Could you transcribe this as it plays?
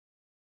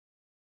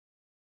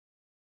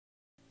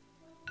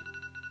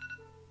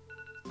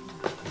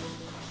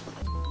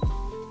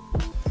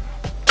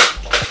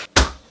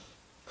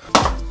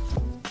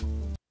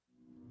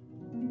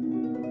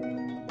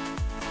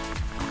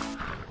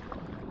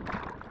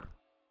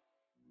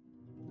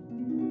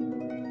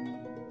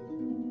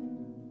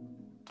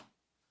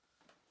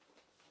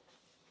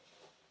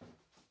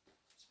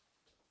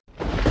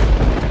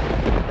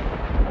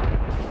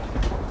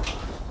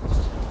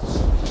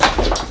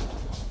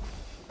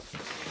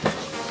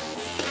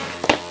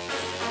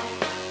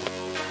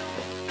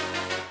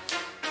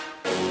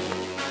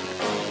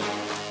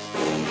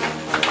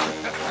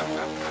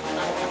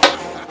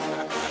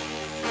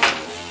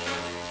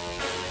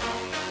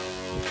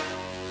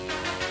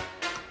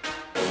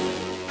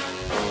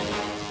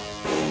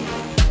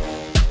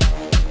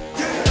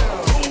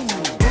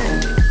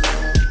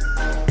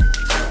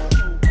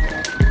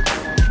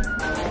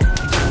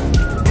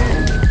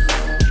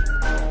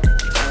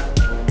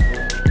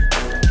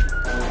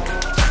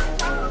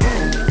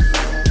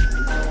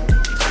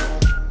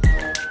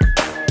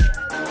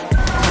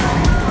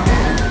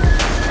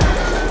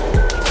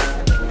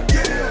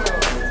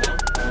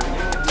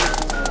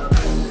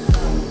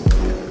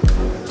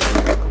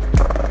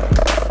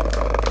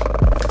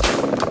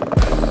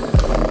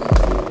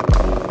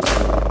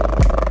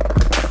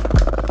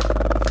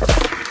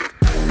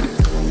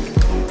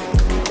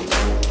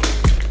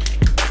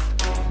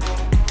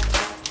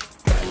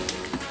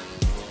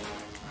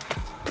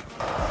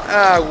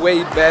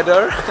way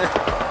better.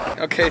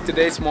 Okay,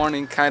 today's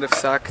morning kind of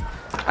sucked.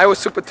 I was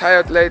super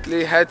tired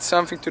lately, had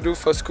something to do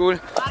for school,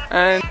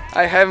 and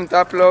I haven't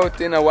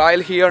uploaded in a while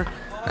here.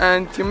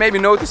 And you maybe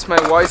notice my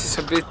voice is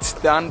a bit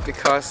done,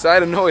 because I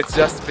don't know, it's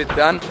just a bit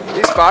done.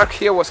 This park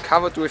here was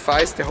covered with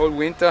ice the whole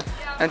winter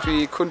and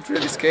we couldn't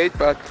really skate,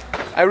 but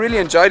I really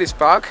enjoy this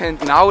park,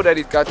 and now that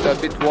it got a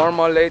bit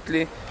warmer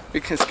lately, we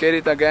can skate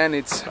it again.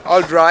 It's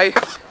all dry.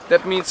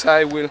 That means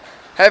I will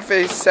have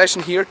a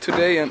session here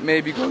today and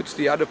maybe go to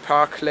the other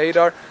park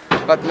later.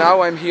 But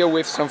now I'm here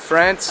with some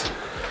friends,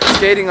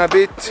 skating a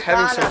bit,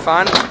 having some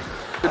fun.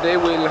 Today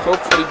will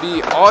hopefully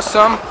be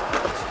awesome.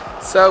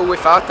 So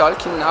without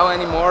talking now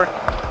anymore,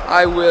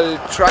 I will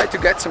try to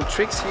get some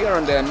tricks here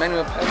on the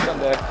manual pad, on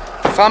the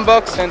fun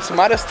box and some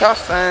other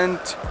stuff, and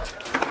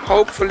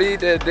hopefully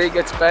the day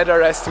gets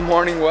better as the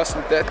morning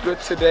wasn't that good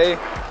today.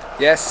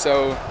 Yes,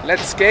 so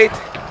let's skate.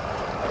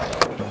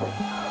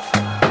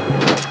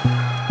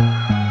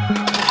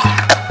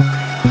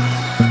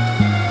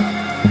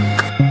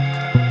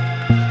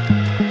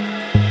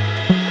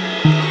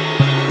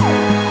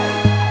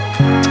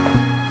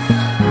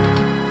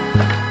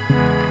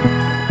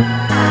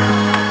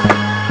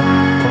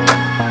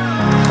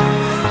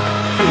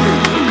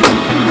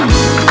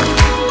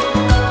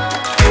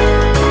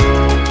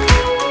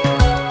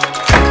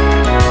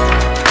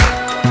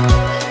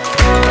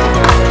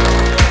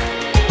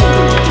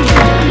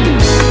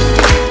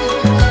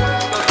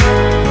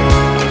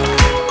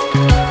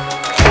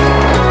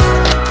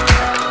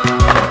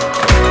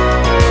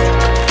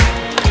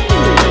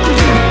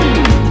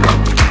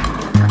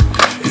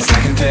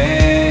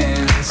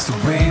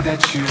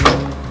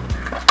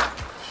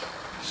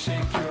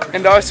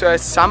 And also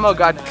as summer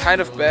got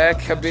kind of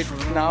back a bit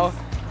now,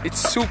 it's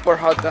super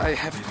hot. I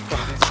have to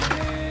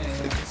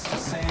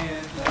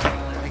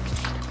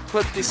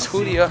put this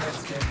hoodie on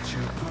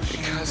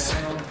because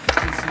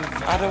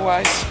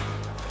otherwise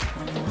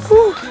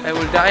I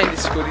will die in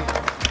this hoodie.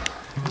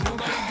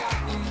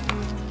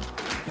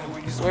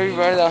 Very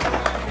well.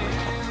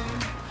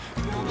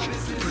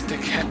 Put the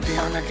cap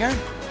on again,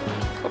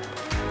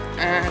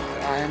 and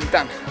I am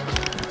done.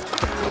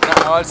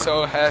 I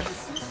also have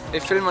a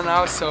filmer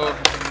now, so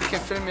he can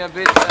film me a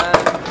bit,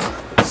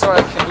 and so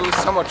I can do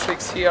some more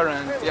tricks here.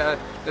 And yeah,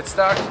 let's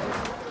start.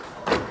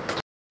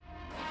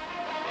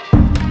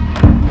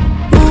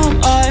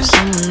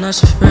 Someone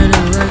that's afraid to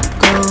let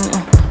go.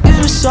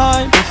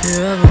 Suicide if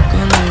you're ever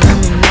gonna let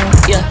me know.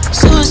 Yeah,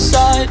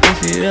 suicide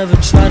if you ever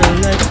try to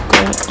let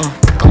go.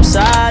 I'm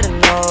sad, I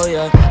know,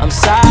 yeah. I'm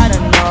sad, I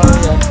know,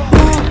 yeah.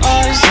 Who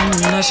are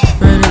someone that's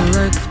afraid to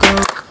let go?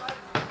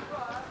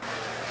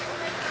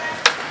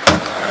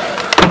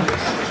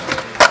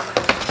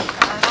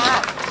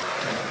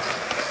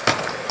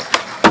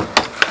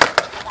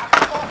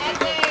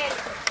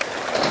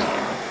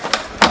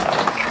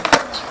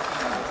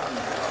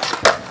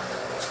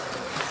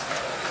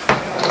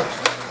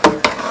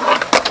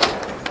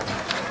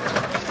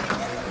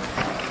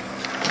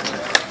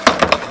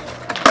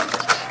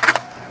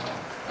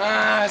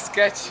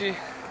 Sketchy.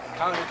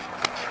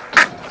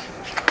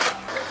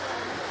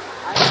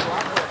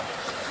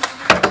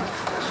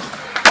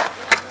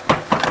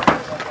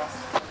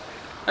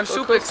 I'm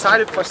super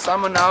excited for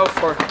summer now,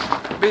 for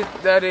a bit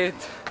that it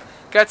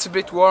gets a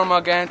bit warmer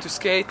again to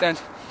skate, and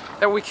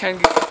that we can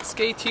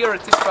skate here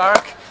at this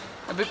park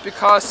a bit,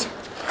 because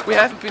we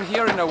haven't been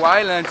here in a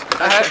while, and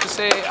I have to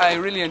say I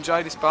really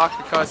enjoy this park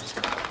because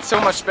it's so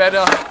much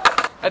better.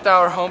 At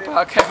our home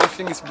park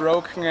everything is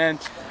broken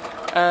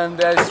and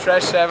there's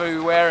trash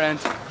everywhere, and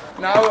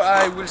now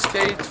I will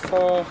skate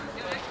for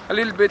a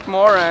little bit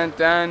more and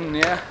then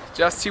yeah,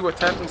 just see what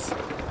happens.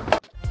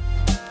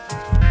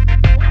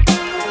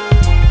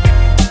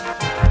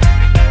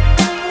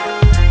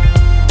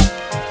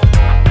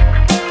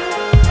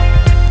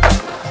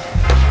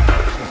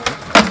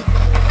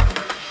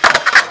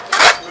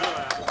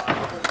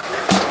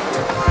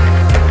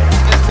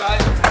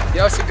 We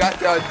also got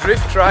the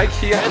drift trike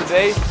here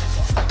today.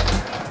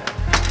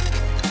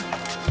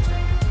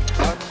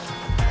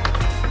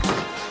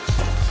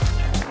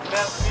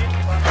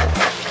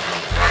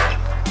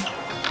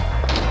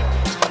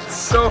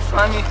 So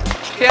funny.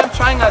 Okay, I'm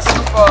trying a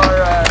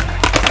super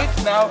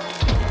trick now.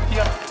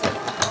 Here.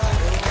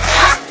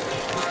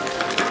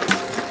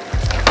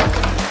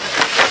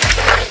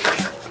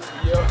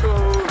 Yo,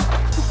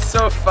 it's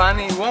so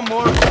funny. One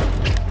more.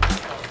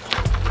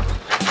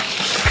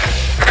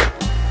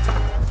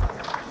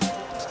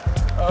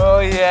 Oh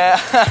yeah.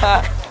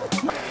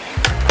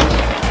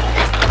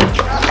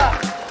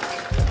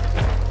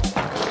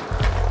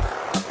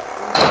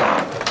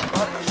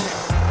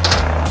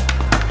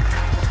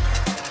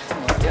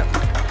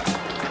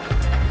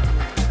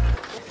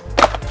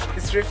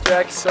 Drift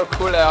trike is so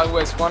cool. I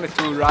always wanted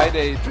to ride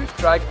a drift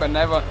trike but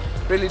never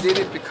really did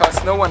it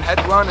because no one had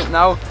one, and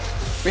now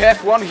we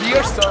have one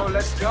here, so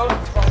let's go.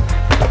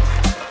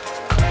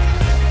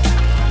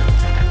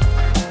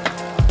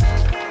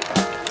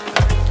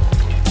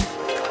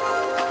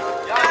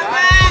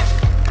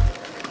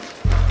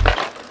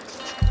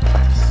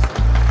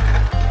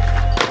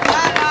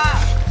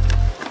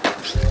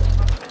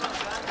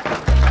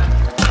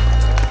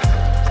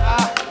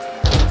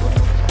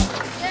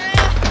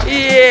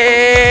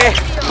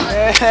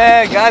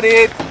 Got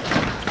it.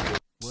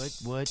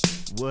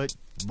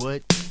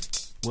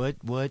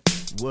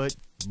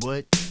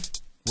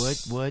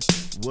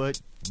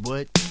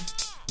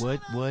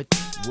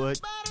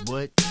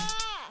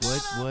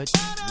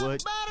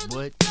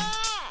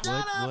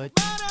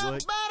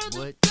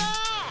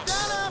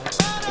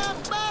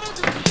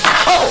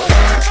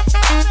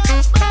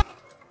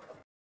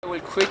 I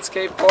will quit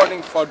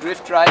skateboarding for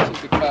drift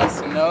triking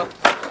because, you know,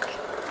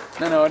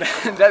 no,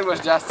 that was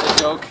just a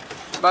joke.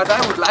 But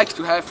I would like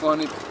to have one.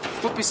 It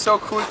would be so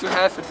cool to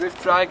have a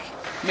drift trike.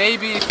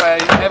 Maybe if I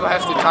ever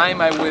have the time,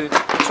 I will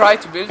try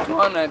to build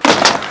one. And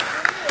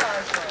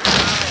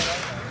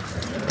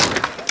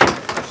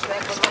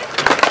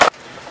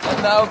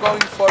I'm now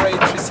going for a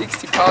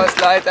 360 power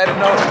slide. I don't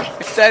know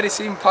if that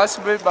is even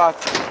possible, but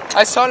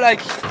I saw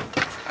like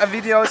a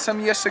video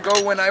some years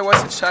ago when I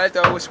was a child.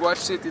 I always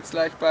watched it. It's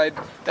like by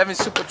Devin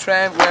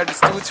Supertramp, where the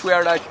dudes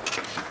were like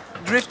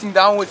drifting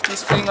down with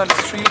this thing on the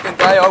street,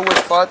 and I always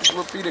thought it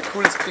would be the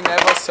coolest thing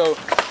ever. So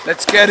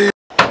let's get it.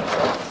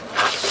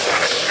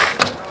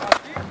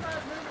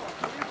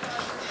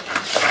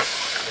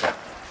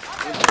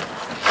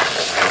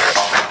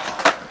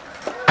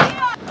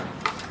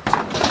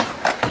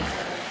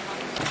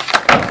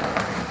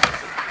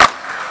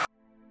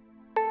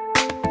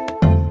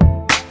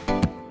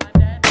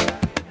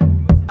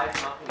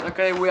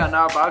 Okay, we are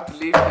now about to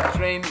leave. The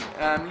train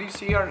leaves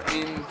here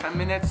in 10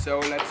 minutes, so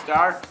let's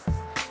start.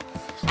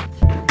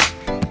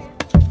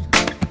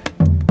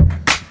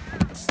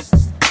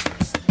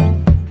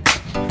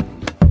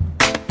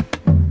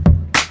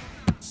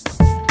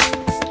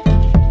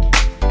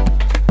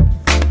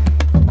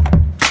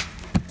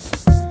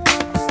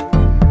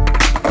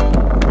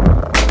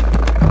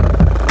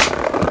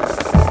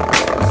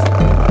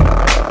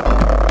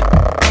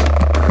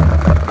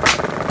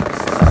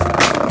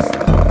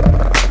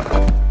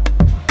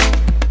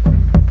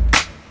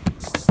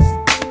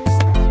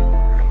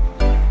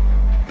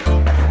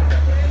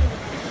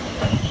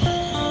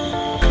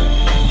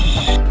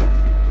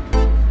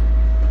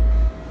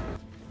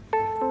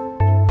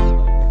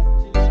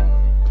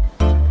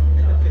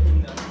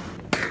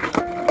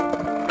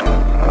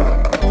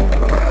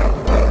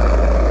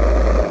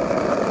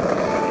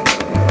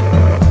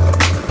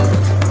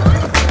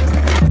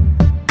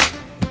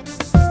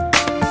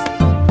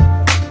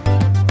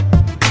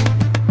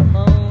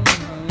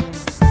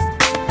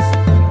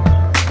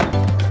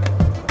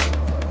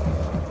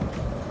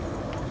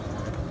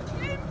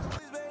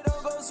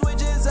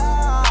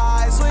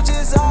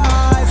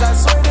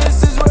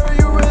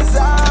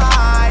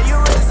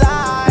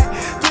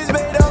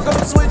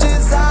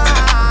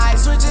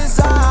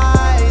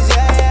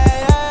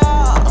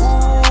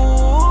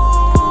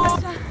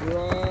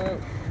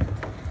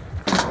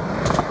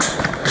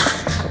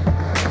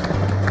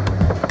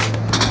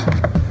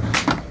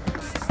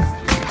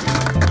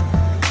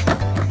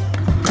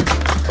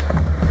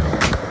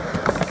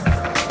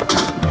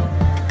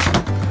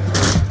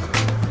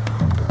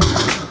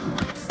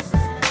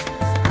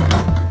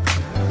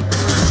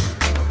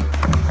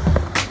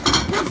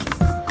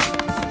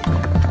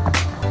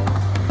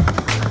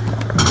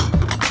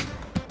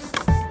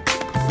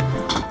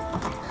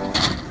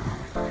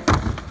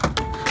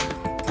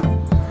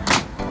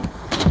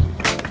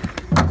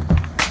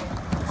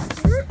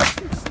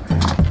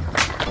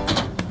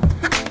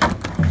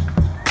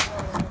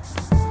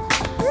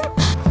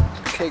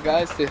 Okay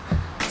guys, the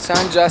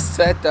sun just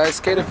set. I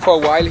skated for a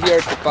while here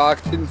at the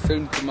park, didn't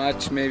film too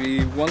much,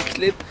 maybe one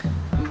clip,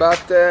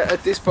 but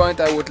at this point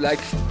I would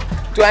like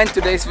to end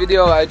today's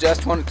video. I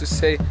just wanted to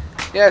say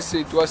yes,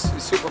 it was a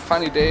super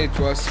funny day. It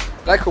was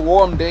like a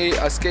warm day,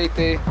 a skate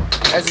day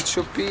as it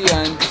should be,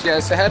 and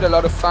yes, I had a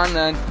lot of fun,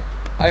 and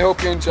I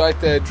hope you enjoyed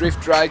the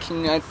drift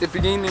triking. At the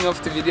beginning of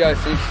the video I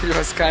think it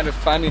was kind of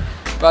funny,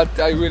 but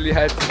I really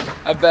had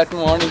a bad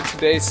morning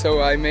today,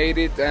 so I made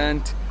it.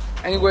 And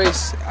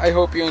anyways, I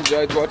hope you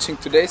enjoyed watching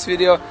today's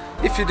video.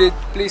 If you did,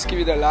 please give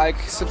it a like,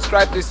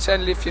 subscribe to this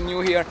channel if you're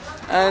new here,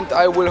 and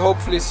I will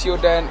hopefully see you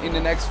then in the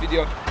next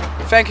video.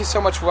 Thank you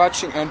so much for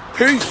watching, and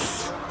peace!